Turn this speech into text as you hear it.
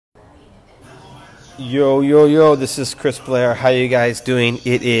Yo, this is Chris Blair. How you guys doing?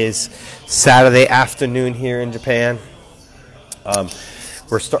 It is Saturday afternoon here in Japan.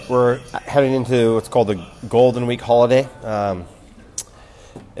 We're heading into what's called the Golden Week holiday.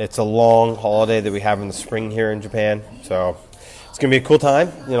 It's a long holiday that we have in the spring here in Japan, so it's going to be a cool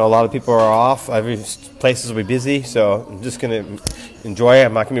time. You know, a lot of people are off. Every places will be busy, so I'm just going to enjoy it.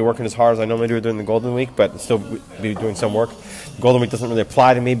 I'm not going to be working as hard as I normally do during the Golden Week, but still be doing some work. The Golden Week doesn't really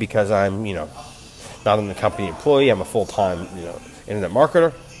apply to me because I'm, not an company employee. I'm a full-time, internet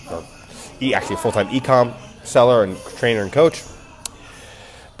marketer, or actually a full-time e-com seller and trainer and coach.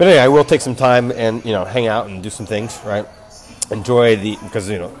 But anyway, I will take some time and, hang out and do some things, right? Enjoy because,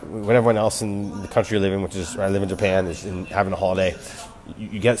 when everyone else in the country you live in, which is where I live in Japan, is having a holiday,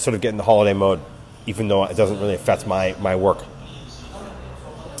 you get in the holiday mode, even though it doesn't really affect my work.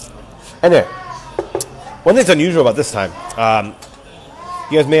 Anyway, one thing that's unusual about this time,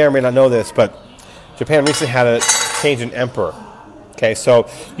 you guys may or may not know this, but Japan recently had a change in emperor. Okay, so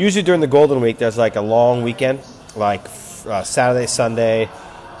usually during the Golden Week, there's like a long weekend, like Saturday, Sunday,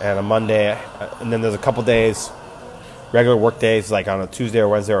 and a Monday, and then there's a couple days, regular work days, like on a Tuesday or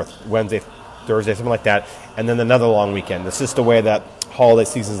Wednesday, Thursday, something like that, and then another long weekend. This is the way that holiday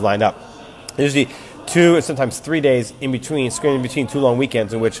seasons lined up. Usually 2 and sometimes 3 days in between, squeezing in between 2 long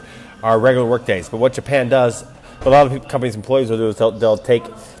weekends in which are regular work days. But what Japan does, a lot of companies' employees will do is they'll take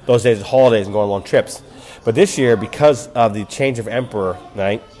those days as holidays and go on long trips. But this year, because of the change of emperor,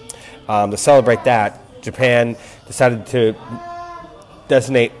 right, to celebrate that, Japan decided to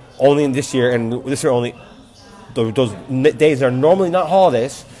designate only in this year, and this year only, those days are normally not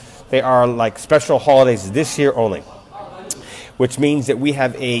holidays. They are like special holidays this year only, which means that we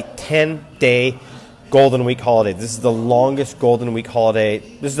have a 10-day Golden Week holiday. This is the longest Golden Week holiday.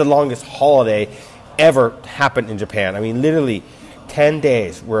 This is the longest holiday ever happened in Japan. I mean, literally 10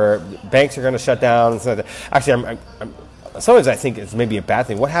 days where banks are going to shut down and stuff like that. Actually, sometimes I think it's maybe a bad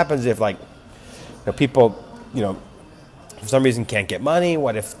thing. What happens if, people, for some reason can't get money?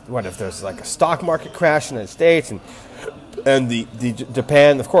 What if there's like a stock market crash in the United States and the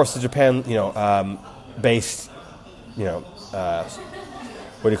Japan, of course, the Japan, based, what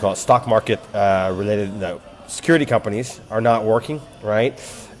do you call it? Stock market related security companies are not working, right?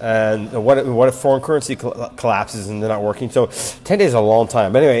 And what if foreign currency collapses and they're not working? So 10 days is a long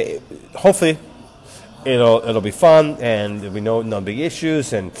time. But anyway, hopefully it'll be fun and there'll be no big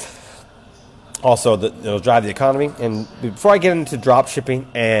issues, and also it'll drive the economy. And before I get into drop shipping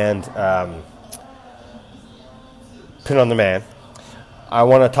and print on demand, I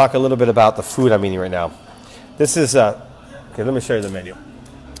want to talk a little bit about the food I'm eating right now. This is okay. Let me show you the menu.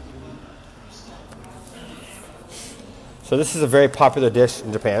 So this is a very popular dish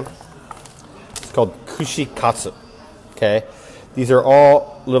in Japan. It's called kushikatsu. Okay, these are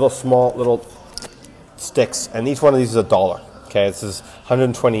all small sticks, and each one of these is $1. Okay, this is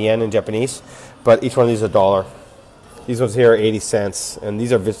 120 yen in Japanese, but each one of these is $1. These ones here are 80 cents, and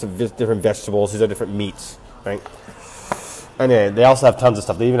these are different vegetables. These are different meats, right? And they also have tons of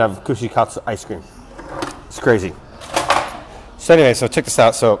stuff. They even have kushikatsu ice cream. It's crazy. So anyway, so check this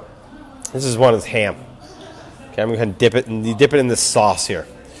out. So this is one is ham. Okay, I'm going to dip it, and you dip it in this sauce here.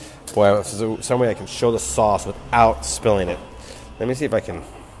 Boy, if there's some way I can show the sauce without spilling it. Let me see if I can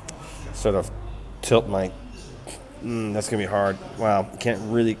sort of tilt my... that's going to be hard. Wow, can't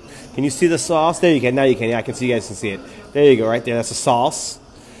really... Can you see the sauce? There you can. Now you can. Yeah, I can see you guys can see it. There you go, right there. That's the sauce.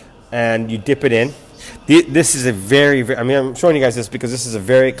 And you dip it in. This is a very... I'm showing you guys this because this is a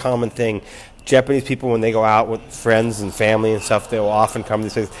very common thing. Japanese people, when they go out with friends and family and stuff, they will often come to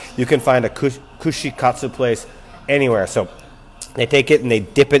this place. You can find a kushikatsu place anywhere. So they take it and they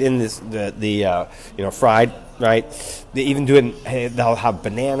dip it in the fried, right? They even do it. They'll have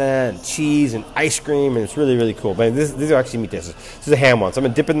banana and cheese and ice cream, and it's really, really cool. But these are actually meat dishes. This is a ham one. So I'm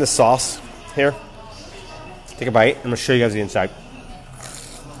gonna dip it in the sauce here. Take a bite. I'm gonna show you guys the inside.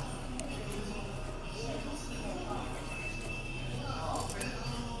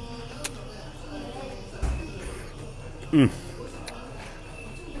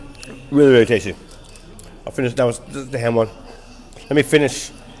 Really, really tasty. I'll finish. That was the ham one. Let me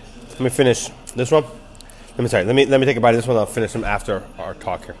finish this one. Let me take a bite of this one. I'll finish them after our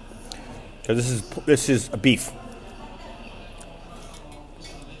talk here. So this is a beef.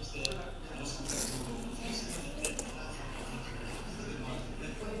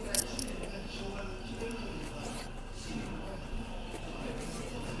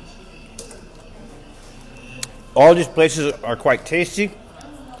 All these places are quite tasty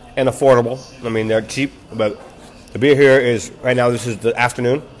and affordable. I mean, they're cheap, but the beer here is, right now, this is the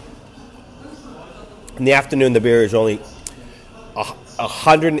afternoon. In the afternoon, the beer is only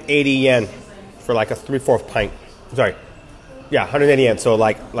 180 yen for like a 3/4 pint. Sorry, yeah, 180 yen. So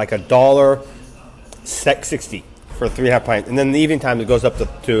like $1.60 for a 3.5 pint, and then in the evening time it goes up to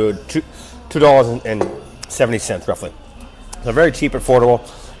 $2.70 roughly. So very cheap, affordable,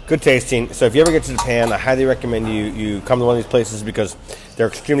 good tasting. So if you ever get to Japan, I highly recommend you come to one of these places because they're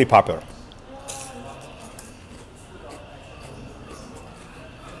extremely popular.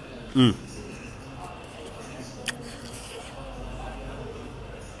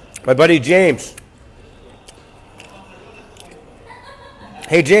 My buddy James.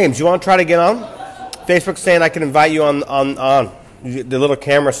 Hey James, you want to try to get on? Facebook's saying I can invite you on. The little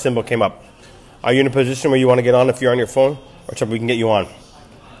camera symbol came up. Are you in a position where you want to get on if you're on your phone? Or something we can get you on.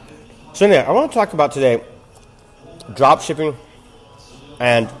 So anyway, I want to talk about today drop shipping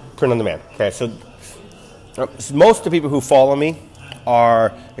and print on demand. Okay, so most of the people who follow me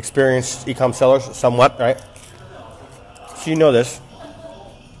are experienced e-com sellers, somewhat, right? So you know this.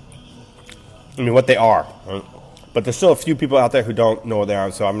 I mean, what they are. Right? But there's still a few people out there who don't know what they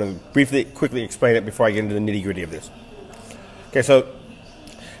are, so I'm going to quickly explain it before I get into the nitty-gritty of this. Okay, so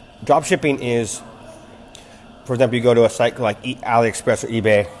drop shipping is, for example, you go to a site like AliExpress or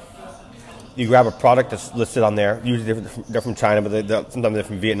eBay, you grab a product that's listed on there, usually they're from China, but sometimes they're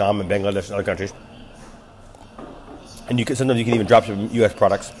from Vietnam and Bangladesh and other countries. And sometimes you can even drop ship U.S.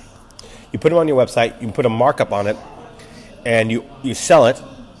 products. You put them on your website, you can put a markup on it, and you sell it.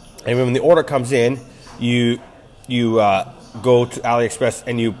 And when the order comes in, you go to AliExpress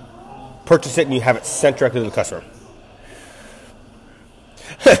and you purchase it and you have it sent directly to the customer.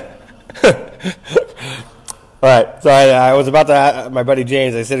 All right, so I was about to my buddy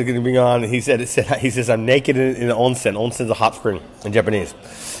James. I said he's going to bring on. He says I'm naked in onsen. Onsen's a hot spring in Japanese,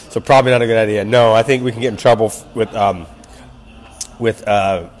 so probably not a good idea. No, I think we can get in trouble with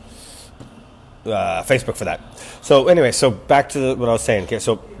Facebook for that. So anyway, so back to what I was saying. Okay,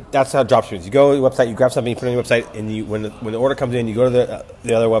 so that's how dropshipping is. You go to the website, you grab something, you put it on your website, and when the order comes in, you go to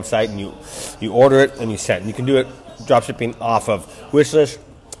the other website and you order it and you send. And you can do it dropshipping off of Wishlist,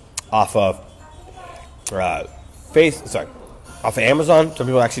 off of off of Amazon. Some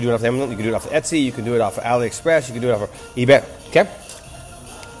people actually do it off of Amazon. You can do it off of Etsy. You can do it off of AliExpress. You can do it off of eBay. Okay.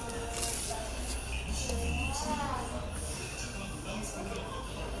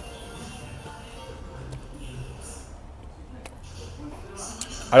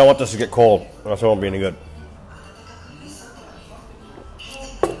 I don't want this to get cold, or else it won't be any good.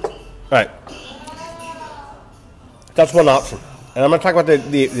 All right. That's one option. And I'm going to talk about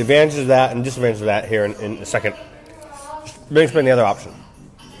the advantages of that and disadvantages of that here in a second. Let me explain the other option.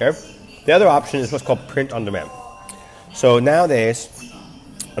 Okay? The other option is what's called print on demand. So nowadays,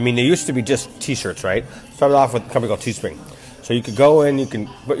 I mean, there used to be just T-shirts, right? Started off with a company called Teespring. So you could go in, you can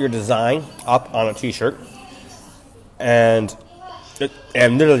put your design up on a T-shirt, and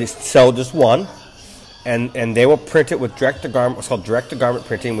literally sell just one, and they will print it with direct-to-garment. What's called direct-to-garment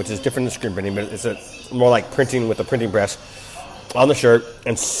printing, which is different than screen printing, but it's more like printing with a printing press on the shirt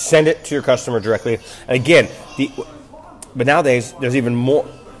and send it to your customer directly. And again, but nowadays there's even more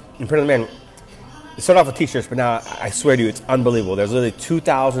in print on demand. It started off with T-shirts, but now I swear to you, it's unbelievable. There's literally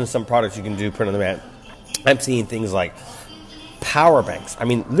 2,000 some products you can do print on demand. I'm seeing things like power banks. I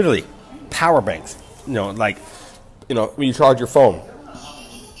mean, literally power banks. Like when you charge your phone.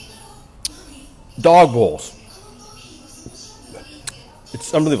 Dog bowls.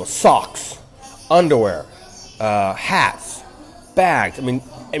 It's unbelievable. Socks, underwear, hats, bags. I mean,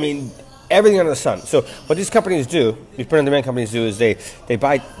 everything under the sun. So what these companies do, these print-on-demand companies do, is they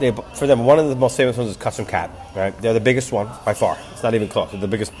buy for them. One of the most famous ones is Custom Cat. Right? They're the biggest one by far. It's not even close. They're the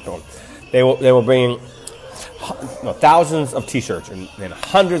biggest one. They will bring thousands of T-shirts and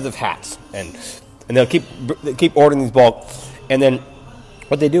hundreds of hats, and they'll keep ordering these bulk. And then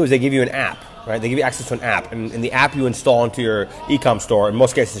what they do is they give you an app. Right? They give you access to an app, and the app you install into your e-com store. In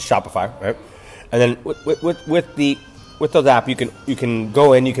most cases, it's Shopify, right? And then with those app, you can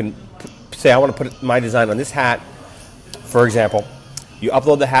go in. You can say, I want to put my design on this hat, for example. You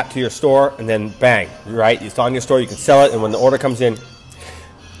upload the hat to your store, and then bang, right? It's on your store. You can sell it, and when the order comes in,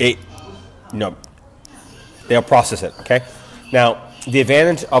 they'll process it. Okay. Now, the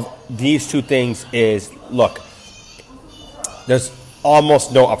advantage of these two things is, look, there's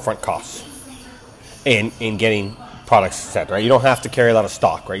almost no upfront costs in getting products sent, right? You don't have to carry a lot of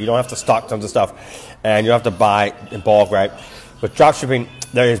stock, right? You don't have to stock tons of stuff, and you don't have to buy in bulk, right? With dropshipping,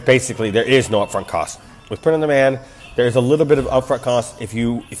 there is no upfront cost. With print on demand, there is a little bit of upfront cost if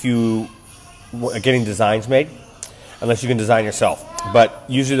you are getting designs made, unless you can design yourself. But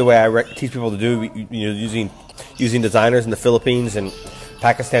usually the way I teach people to do, using designers in the Philippines and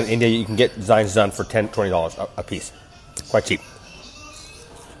Pakistan, India, you can get designs done for $10, $20 a piece. Quite cheap.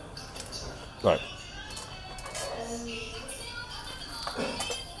 All right.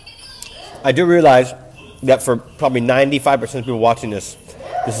 I do realize that for probably 95% of people watching this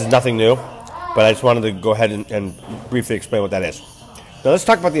is nothing new, but I just wanted to go ahead and briefly explain what that is. Now let's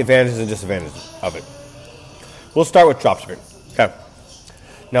talk about the advantages and disadvantages of it. We'll start with dropshipping. Okay.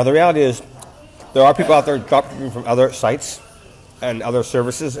 Now the reality is, there are people out there dropshipping from other sites and other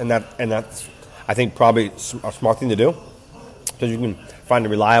services, and that's I think probably a smart thing to do, because you can find a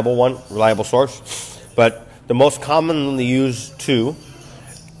reliable source. But the most commonly used two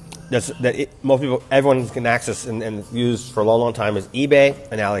everyone can access and use for a long time is eBay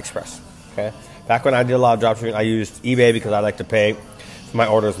and AliExpress. Okay. Back when I did a lot of dropshipping, I used eBay because I like to pay for my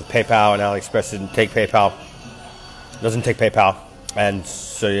orders with PayPal, and AliExpress doesn't take PayPal, and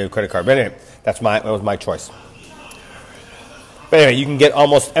so you have a credit card. But anyway, that was my choice. But anyway, you can get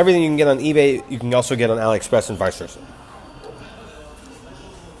almost everything you can get on eBay, you can also get on AliExpress and vice versa.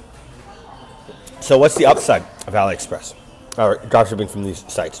 So what's the upside of AliExpress or dropshipping from these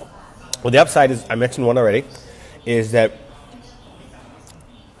sites? Well, the upside is, I mentioned one already, is that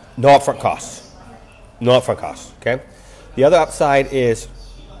no upfront costs. No upfront costs, okay? The other upside is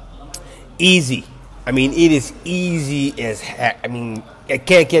easy. I mean, it is easy as heck. I mean, it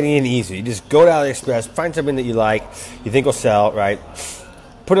can't get any easier. You just go to AliExpress, find something that you like, you think will sell, right?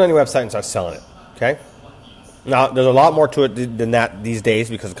 Put it on your website and start selling it, okay? Now, there's a lot more to it than that these days,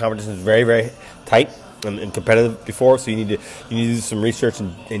 because the competition is very, very tight and competitive before, so you need to do some research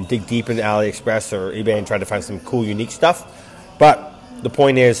and dig deep into AliExpress or eBay and try to find some cool, unique stuff. But the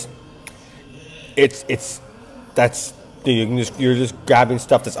point is, you're just grabbing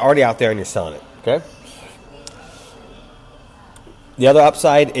stuff that's already out there and you're selling it. Okay. The other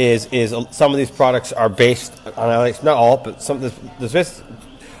upside is some of these products are based on AliExpress. Not all, but some.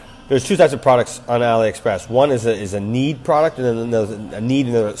 There's two types of products on AliExpress. One is a need product, and then there's a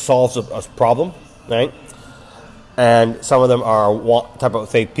need that solves a problem, right? And some of them are type of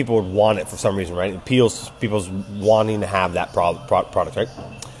thing people would want it for some reason, right? It appeals to people's wanting to have that product, right?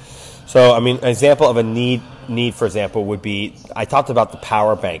 So, I mean, an example of a need, for example, would be, I talked about the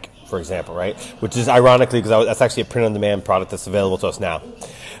power bank, for example, right? Which is ironically, because that's actually a print-on-demand product that's available to us now.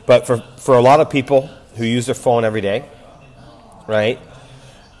 But for a lot of people who use their phone every day, right,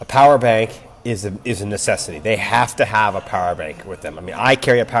 a power bank is a necessity. They have to have a power bank with them. I mean, I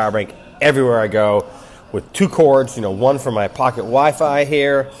carry a power bank everywhere I go with two cords, one for my pocket Wi-Fi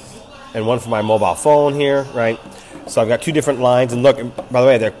here and one for my mobile phone here, right? So I've got two different lines, and look, by the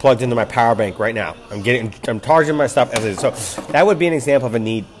way, they're plugged into my power bank right now. I'm charging my stuff as it is. So that would be an example of a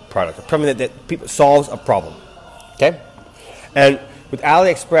need product, a problem that people solves a problem. Okay, and with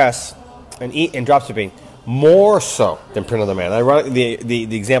AliExpress and dropshipping, more so than print on demand. Ironically,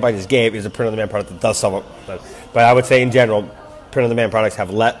 the example I just gave is a print on demand product that does solve it, but I would say in general, print on demand products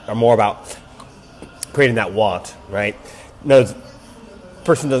are more about creating that want, right? No, the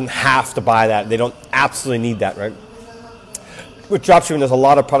person doesn't have to buy that; they don't absolutely need that, right? With dropshipping, there's a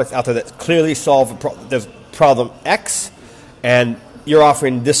lot of products out there that clearly solve there's problem X, and you're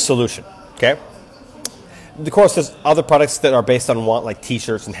offering this solution, okay? Of course, there's other products that are based on want, like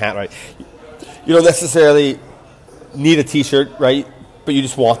T-shirts and hat, right? You don't necessarily need a T-shirt, right? But you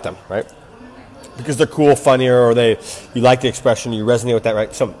just want them, right? Because they're cool, funnier, or you like the expression, you resonate with that,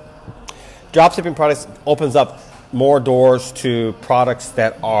 right? So, dropshipping products opens up more doors to products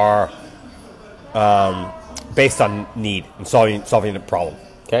that are based on need and solving a problem.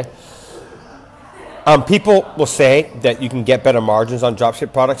 Okay. People will say that you can get better margins on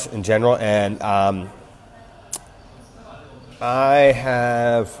dropship products in general, and I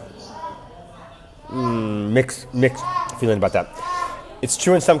have mixed feeling about that. It's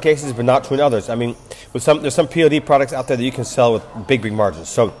true in some cases, but not true in others. I mean, there's some POD products out there that you can sell with big margins.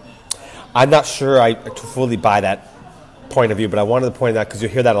 So I'm not sure I fully buy that point of view, but I wanted to point out because you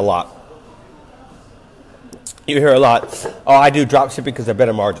hear that a lot. You hear a lot, oh, I do drop shipping because they're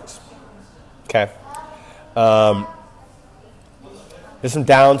better margins. Okay. There's some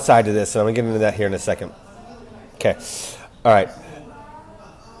downside to this, and I'm going to get into that here in a second. Okay. All right.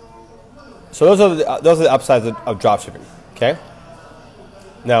 So those are the upsides of drop shipping. Okay.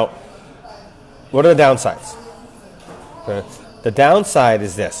 Now, what are the downsides? Okay. The downside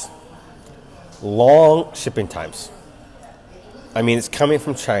is this: long shipping times. I mean, it's coming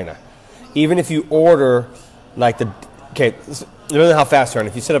from China. Even if you order remember how fast they are.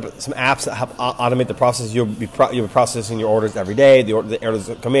 If you set up some apps that automate the process, you'll be processing your orders every day. The orders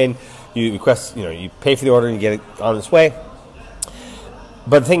that come in, you request, you pay for the order and you get it on its way.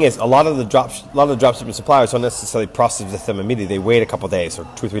 But the thing is, a lot of the dropshipping suppliers don't necessarily process them immediately. They wait a couple of days or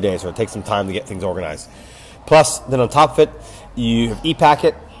 2 or 3 days, or it takes some time to get things organized. Plus, then on top of it, you have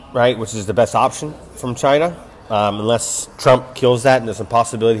ePacket, right, which is the best option from China, unless Trump kills that, and there's a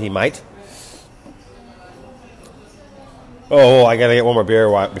possibility he might. Oh, I gotta get one more beer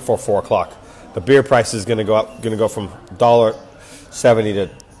before 4 o'clock. The beer price is gonna go up. Gonna go from $1.70 to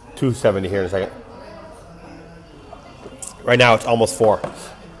 $2.70 here in a second. Right now it's almost 4.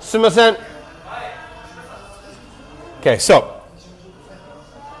 Sumimasen. Okay, so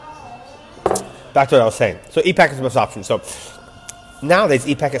back to what I was saying. So e-packet is the best option. So nowadays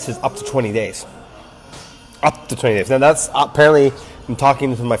e-packet says up to 20 days. Up to 20 days. Now that's apparently, I'm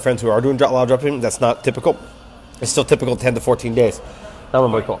talking to my friends who are doing a lot of dropshipping, that's not typical. It's still typical 10 to 14 days. That one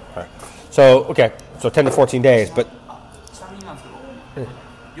might cool. All right. So, okay, so 10 to 14 days, but...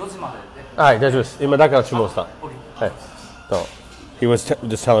 はい、大丈夫です。今だから注文した。はい。So, he was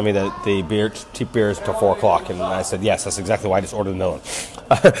just telling me that the cheap beer is till 4 o'clock, and I said, yes, that's exactly why I just ordered another one.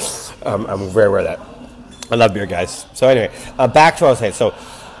 I'm very aware of that. I love beer, guys. So anyway, back to what I was saying.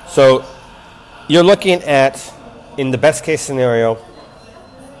 So you're looking at, in the best case scenario,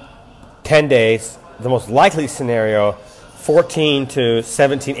 10 days. The most likely scenario, 14 to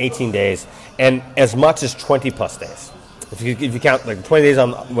 17, 18 days, and as much as 20 plus days. If you count like 20 days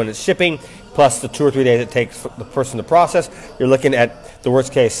on when it's shipping, plus the 2 or 3 days it takes for the person to process, you're looking at the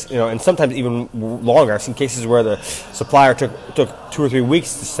worst case, and sometimes even longer. I've seen cases where the supplier took 2 or 3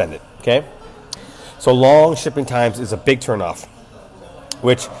 weeks to send it. Okay, so long shipping times is a big turnoff,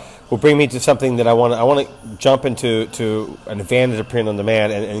 which will bring me to something that I want to jump into an advantage of print on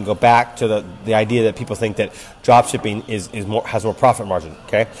demand and go back to the idea that people think that drop shipping has more profit margin.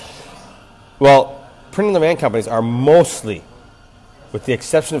 Okay, well, print on demand companies are mostly, with the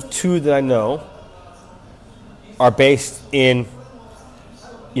exception of 2 that I know, are based in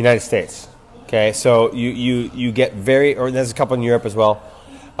United States. Okay, so you get or there's a couple in Europe as well,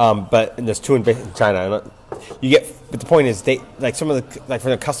 but there's 2 in China. You get, but the point is, they like some of the for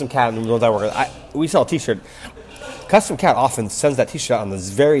the Custom Cat and the ones I work with, we sell a T-shirt. Custom Cat often sends that T-shirt out on the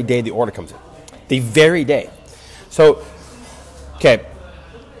very day the order comes in, the very day. So, okay,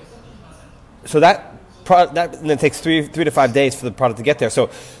 so that and it takes 3 to 5 days for the product to get there. So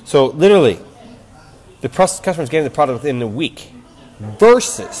literally, the customer's getting the product within a week,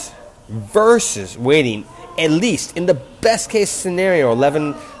 versus waiting at least in the best case scenario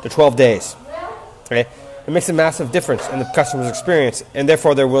 11 to 12 days. Okay. It makes a massive difference in the customer's experience, and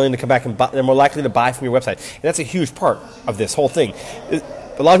therefore they're willing to come back and buy, they're more likely to buy from your website. And that's a huge part of this whole thing.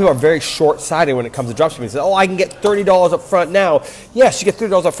 A lot of people are very short-sighted when it comes to dropshipping. They say, "Oh, I can get $30 up front now." Yes, you get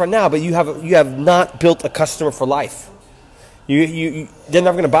 $30 up front now, but you have not built a customer for life. They're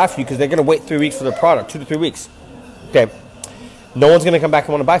never going to buy from you because they're going to wait 3 weeks for their product, 2 to 3 weeks. Okay, no one's going to come back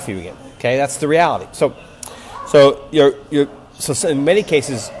and want to buy from you again. Okay, that's the reality. So in many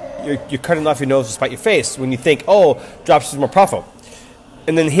cases, you're cutting off your nose to spite your face when you think, oh, dropshipping is more profitable.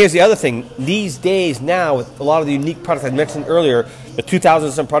 And then here's the other thing. These days now, with a lot of the unique products I mentioned earlier, the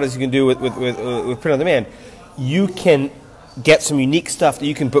 2,000 some products you can do with print on demand, you can get some unique stuff that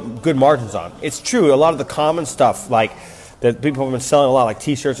you can put good margins on. It's true, a lot of the common stuff like that people have been selling a lot, like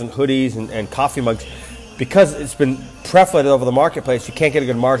T-shirts and hoodies and coffee mugs, because it's been proliferated over the marketplace, you can't get a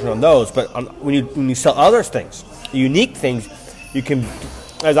good margin on those. But when you sell other things, unique things, you can.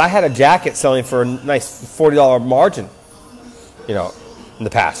 As I had a jacket selling for a nice $40 margin, in the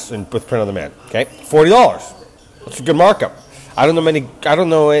past, and with print on demand. Okay, $40. That's a good markup. I don't know many.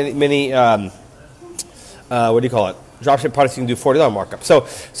 What do you call it? Dropship products you can do $40 markup. So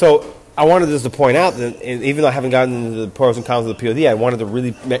I wanted just to point out that even though I haven't gotten into the pros and cons of the POD, I wanted to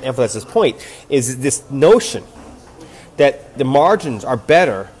really emphasize this point: is this notion that the margins are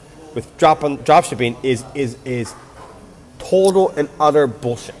better with dropshipping is total and utter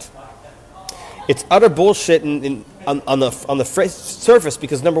bullshit. It's utter bullshit on the surface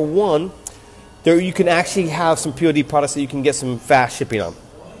because, number one, you can actually have some POD products that you can get some fast shipping on.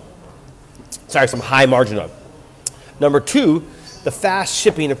 Some high margin on. Number two, the fast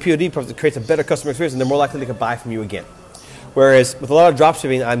shipping of POD products creates a better customer experience, and they're more likely to buy from you again. Whereas with a lot of drop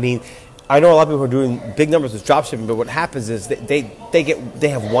shipping, I know a lot of people who are doing big numbers with drop shipping, but what happens is they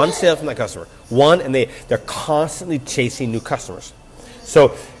have one sale from that customer, and they're constantly chasing new customers.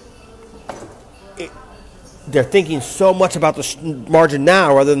 So they're thinking so much about the margin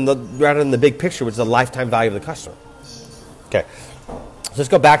now rather than the big picture, which is the lifetime value of the customer. Okay, so let's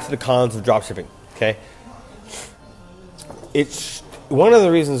go back to the cons of drop shipping. Okay, it's one of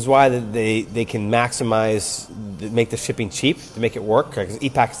the reasons why they can make the shipping cheap to make it work, because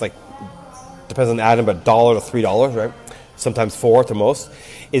e-pack is depends on the item, but $1 to $3, right? Sometimes $4 at the most,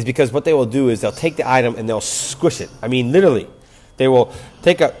 is because what they will do is they'll take the item and they'll squish it. I mean, literally, they will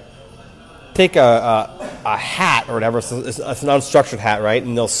take a a hat or whatever. So it's an unstructured hat, right?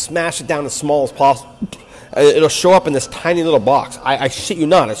 And they'll smash it down as small as possible. It'll show up in this tiny little box. I shit you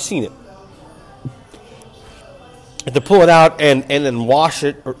not, I've seen it. And to pull it out and then wash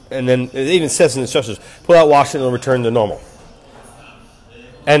it, and then it even says in the instructions, pull out, wash it, and it'll return to normal.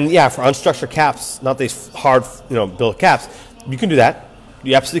 And yeah, for unstructured caps, not these hard, built caps, you can do that.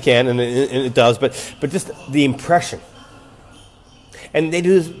 You absolutely can, and it does. But just the impression. And they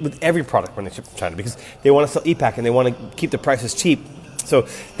do this with every product when they ship from China because they want to sell e-pack and they want to keep the prices cheap. So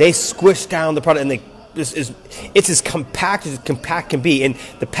they squish down the product, and it's as compact can be, and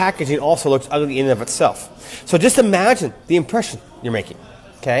the packaging also looks ugly in and of itself. So just imagine the impression you're making.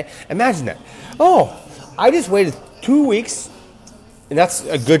 Okay, imagine that. Oh, I just waited 2 weeks, and that's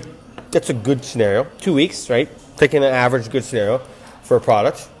a good scenario. 2 weeks, right? Taking an average good scenario for a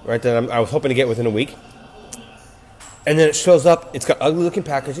product, right? That I was hoping to get within a week, and then it shows up. It's got ugly looking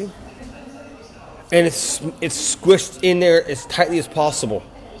packaging, and it's squished in there as tightly as possible.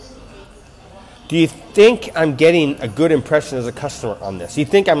 Do you think I'm getting a good impression as a customer on this? Do you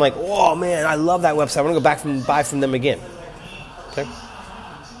think I'm like, oh man, I love that website, I want to go back and buy from them again? Okay.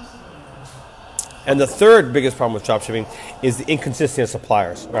 And the third biggest problem with dropshipping is the inconsistency of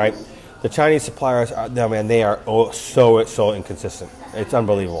suppliers, right? The Chinese suppliers are, no man, they are so inconsistent. It's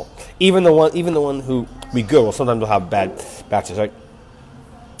unbelievable. Even the one who be good, well, sometimes they'll have bad batches, right?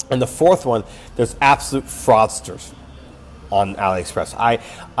 And the fourth one, there's absolute fraudsters on AliExpress.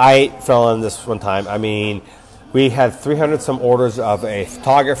 I fell on this one time. I mean, we had 300 some orders of a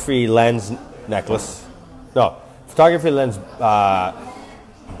photography lens necklace. No, photography lens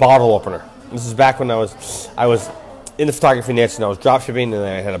bottle opener. This is back when I was in the photography niche and I was drop shipping, and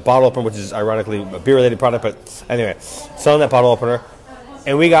I had a bottle opener, which is ironically a beer related product, but anyway, selling that bottle opener,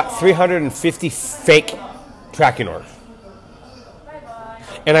 and we got 350 fake tracking orders.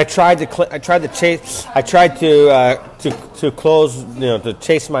 And I tried to close, to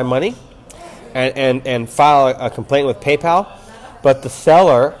chase my money, and file a complaint with PayPal, but the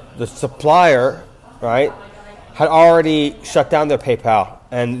seller, the supplier, right, had already shut down their PayPal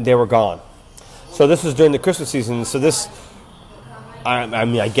and they were gone. So this was during the Christmas season. So this, I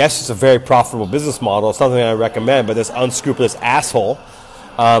mean, I guess it's a very profitable business model, something I recommend. But this unscrupulous asshole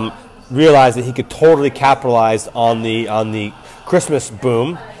realized that he could totally capitalize on the Christmas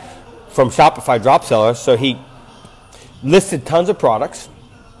boom from Shopify drop sellers. So he listed tons of products.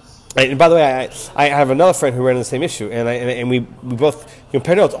 And by the way, I have another friend who ran the same issue, and we both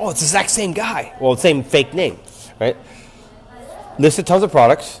compared notes. Oh, it's the exact same guy. Well, the same fake name, right? Listed tons of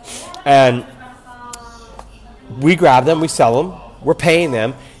products, and we grab them, we sell them, we're paying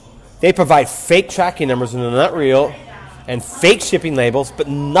them. They provide fake tracking numbers and they're not real, and fake shipping labels, but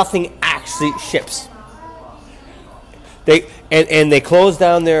nothing actually ships. They closed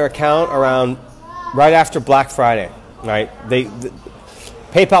down their account right after Black Friday, right?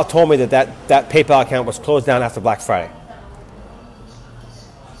 PayPal told me that PayPal account was closed down after Black Friday.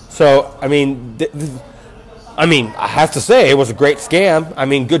 So I mean, I have to say it was a great scam. I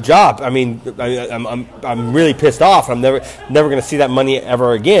mean, good job. I mean, I'm really pissed off. I'm never going to see that money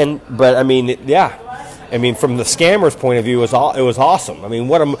ever again. But I mean, yeah. I mean, from the scammer's point of view, it was awesome. I mean,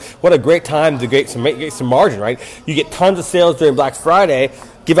 what a great time to get some margin, right? You get tons of sales during Black Friday,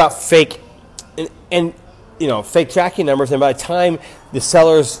 give out fake and fake tracking numbers, and by the time the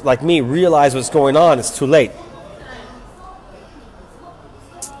sellers like me realize what's going on, it's too late.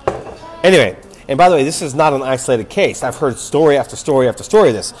 Anyway, and by the way, this is not an isolated case. I've heard story after story after story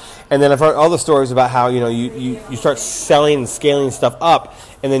of this, and then I've heard other stories about how you start selling and scaling stuff up,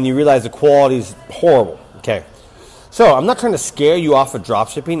 and then you realize the quality is horrible. Okay, so I'm not trying to scare you off of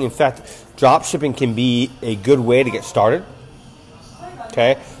dropshipping. In fact, dropshipping can be a good way to get started.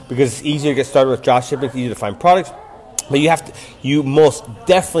 Okay, because it's easier to get started with dropshipping. It's easier to find products, but you most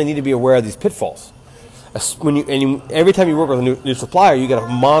definitely need to be aware of these pitfalls. Every time you work with a new supplier, you got to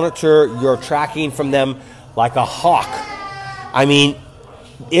monitor your tracking from them like a hawk. I mean,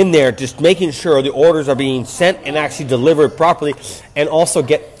 in there, just making sure the orders are being sent and actually delivered properly, and also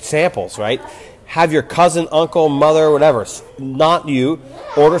get samples, right? Have your cousin, uncle, mother, whatever, not you,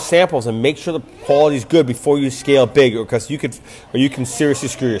 order samples and make sure the quality is good before you scale big, because you can seriously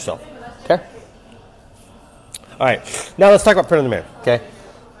screw yourself. Okay. All right. Now let's talk about print on demand. Okay.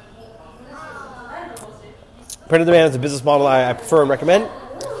 Print on demand is a business model I prefer and recommend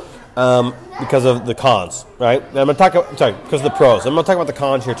because of the cons, right? And I'm going to talk about, because of the pros. I'm going to talk about the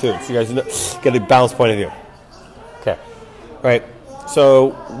cons here too, so you guys get a balanced point of view. Okay, right. So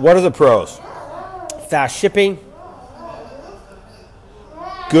what are the pros? Fast shipping,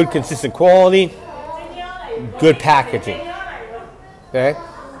 good consistent quality, good packaging. Okay,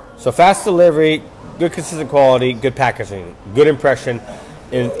 so fast delivery, good consistent quality, good packaging, good impression.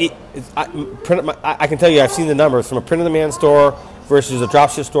 And I can tell you, I've seen the numbers from a print-on-demand store versus a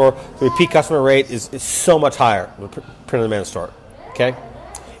dropship store. The repeat customer rate is so much higher than a print-on-demand store. Okay.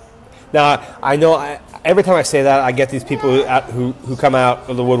 Now I know every time I say that, I get these people who come out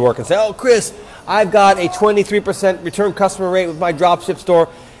of the woodwork and say, "Oh, Chris, I've got a 23% return customer rate with my dropship store,"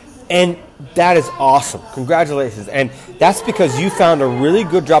 and that is awesome. Congratulations. And that's because you found a really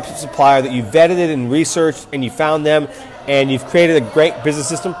good dropship supplier that you vetted it and researched, and you found them, and you've created a great business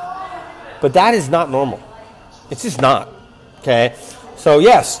system. But that is not normal. It's just not. Okay. So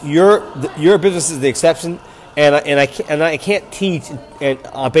yes, your business is the exception, and I can't teach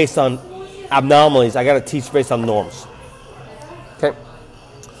based on anomalies. I got to teach based on norms. Okay.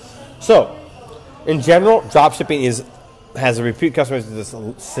 So, in general, dropshipping has a repeat customer that's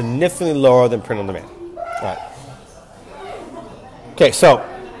significantly lower than print on demand. All right. Okay, so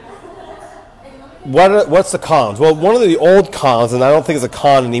what's the cons? Well, one of the old cons, and I don't think it's a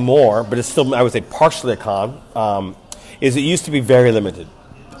con anymore, but it's still, I would say, partially a con, is it used to be very limited.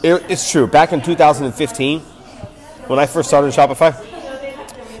 It's true. Back in 2015, when I first started Shopify,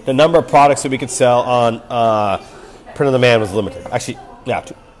 the number of products that we could sell on print on demand was limited. Actually, yeah,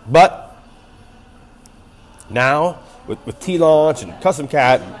 but now with T-Launch and Custom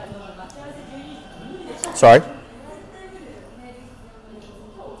Cat,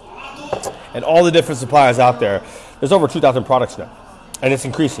 and all the different suppliers out there, there's over 2,000 products now, and it's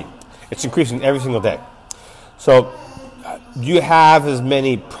increasing. It's increasing every single day. So, do you have as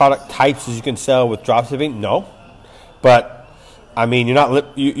many product types as you can sell with dropshipping? No, but I mean, you're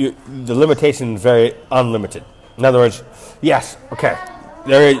not. The limitation is very unlimited. In other words, yes, okay,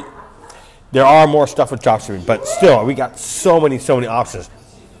 there are more stuff with dropshipping, but still, we got so many options.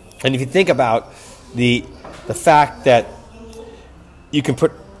 And if you think about the fact that you can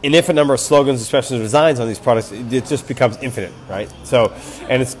put an infinite number of slogans, especially designs on these products, it just becomes infinite, right? So,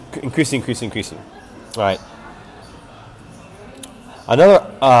 and it's increasing. All right. Another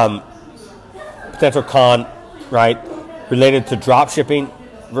potential con, right, related to drop shipping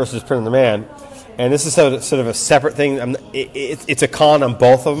versus print on demand, and this is sort of a separate thing. It's a con on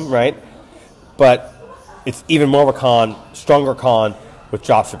both of them, right? But it's even more of a stronger con with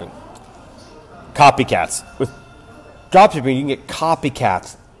drop shipping. Copycats. With drop shipping, you can get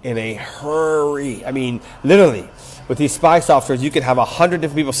copycats in a hurry. I mean, literally, with these spy softwares, you could have 100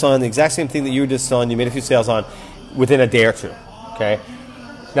 different people selling the exact same thing that you were just selling. You made a few sales on within a day or two. Okay.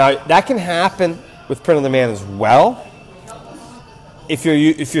 Now that can happen with print on demand as well. If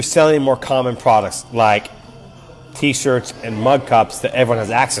you're selling more common products like T-shirts and mug cups that everyone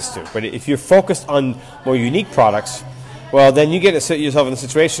has access to, but if you're focused on more unique products, well, then you get yourself in a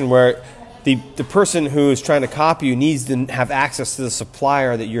situation where the person who is trying to copy you needs to have access to the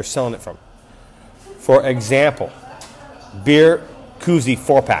supplier that you're selling it from. For example, beer koozie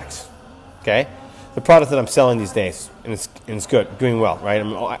 4-packs. Okay, the product that I'm selling these days, and it's good, doing well, right?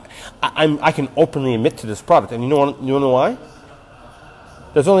 I can openly admit to this product, and you know why?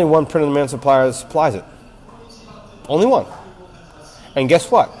 There's only one print on demand supplier that supplies it. Only one. And guess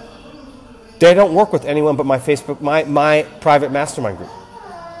what? They don't work with anyone but my private mastermind group.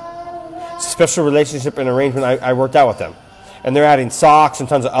 It's a special relationship and arrangement I worked out with them. And they're adding socks and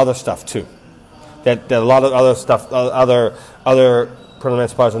tons of other stuff too. That a lot of other stuff, other print on demand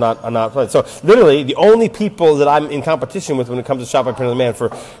suppliers are not playing. So literally, the only people that I'm in competition with when it comes to Shopify print on demand for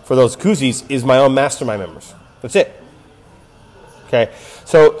those koozies is my own mastermind members. That's it. Okay,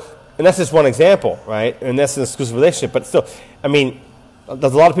 so, and that's just one example, right? And that's an exclusive relationship, but still, I mean,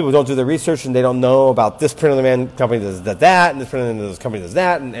 there's a lot of people who don't do their research and they don't know about this print-on-demand company does that, and this print-on-demand company does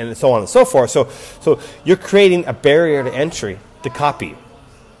that, and so on and so forth. So you're creating a barrier to entry to copy you.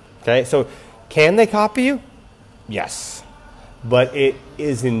 Okay, so can they copy you? Yes, but it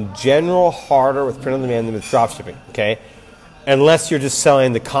is in general harder with print-on-demand than with dropshipping. Okay, unless you're just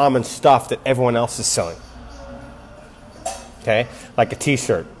selling the common stuff that everyone else is selling. Okay, like a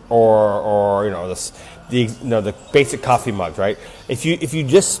T-shirt or the basic coffee mug, right? If you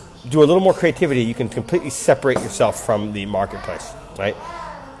just do a little more creativity, you can completely separate yourself from the marketplace, right?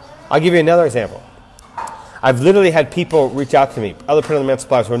 I'll give you another example. I've literally had people reach out to me, other print-on-demand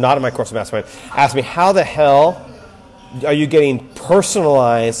suppliers who are not in my course of mastermind, ask me, how the hell are you getting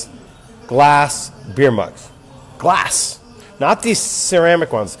personalized glass beer mugs? Glass, not these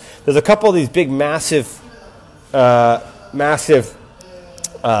ceramic ones. There's a couple of these big, massive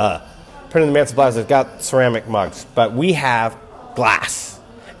print-on-demand suppliers that got ceramic mugs, but we have glass.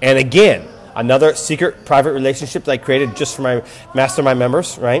 And again, another secret private relationship that I created just for my mastermind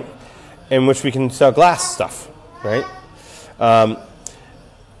members, right? In which we can sell glass stuff, right?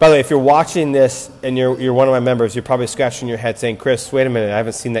 By the way, if you're watching this and you're one of my members, you're probably scratching your head saying, Chris, wait a minute, I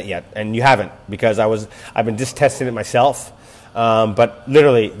haven't seen that yet. And you haven't, because I've been just testing it myself. But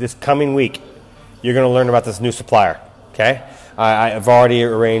literally, this coming week, you're going to learn about this new supplier, okay? I've already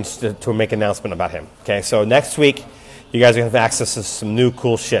arranged to make an announcement about him, okay? So next week, you guys are going to have access to some new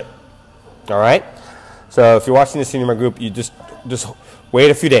cool shit, all right? So if you're watching this in my group, you just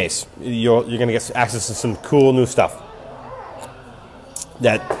wait a few days. You're going to get access to some cool new stuff.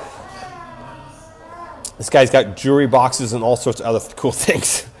 That this guy's got jewelry boxes and all sorts of other cool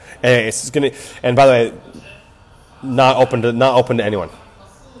things. And it's going to, and by the way, not open to anyone,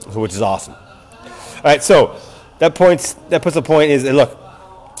 which is awesome. All right, so that puts the point is that, look,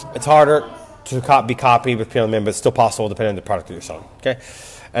 it's harder to be copied with PLM, but it's still possible depending on the product that you're selling. Okay,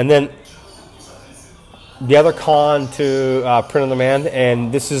 and then the other con to print on demand,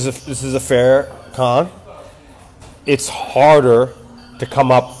 and this is a fair con. It's harder to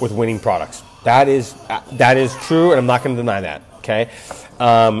come up with winning products. That is true, and I'm not going to deny that. Okay.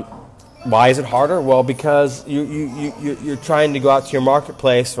 Why is it harder? Well, because you're trying to go out to your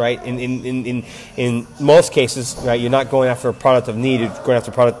marketplace, right? In most cases, right, you're not going after a product of need. You're going after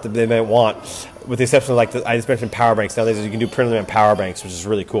a product that they may want, with the exception of, like, I just mentioned power banks. Nowadays, you can do print on demand power banks, which is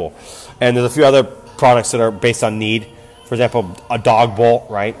really cool. And there's a few other products that are based on need. For example, a dog bowl,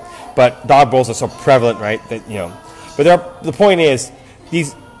 right? But dog bowls are so prevalent, right? That But the point is,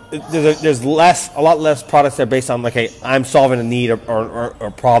 there's a lot less products that are based on, like, hey, I'm solving a need or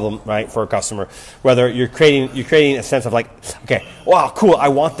a problem, right, for a customer. Whether you're creating a sense of, like, okay, wow, cool, I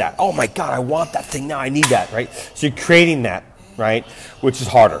want that. Oh my God, I want that thing now. I need that, right? So you're creating that, right, which is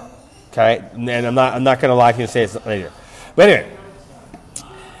harder. Okay, and I'm not going to lie to you and say it's not easier. But anyway,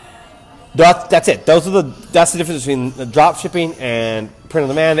 that's it. That's the difference between the drop shipping and print on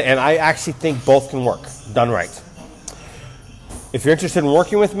demand. And I actually think both can work done right. If you're interested in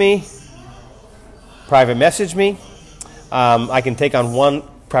working with me, private message me. I can take on one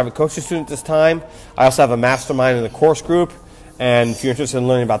private coaching student this time. I also have a mastermind in the course group. And if you're interested in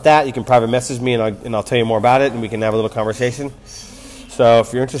learning about that, you can private message me, and I'll tell you more about it, and we can have a little conversation. So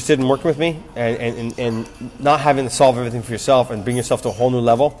if you're interested in working with me and not having to solve everything for yourself and bring yourself to a whole new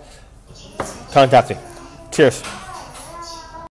level, contact me. Cheers.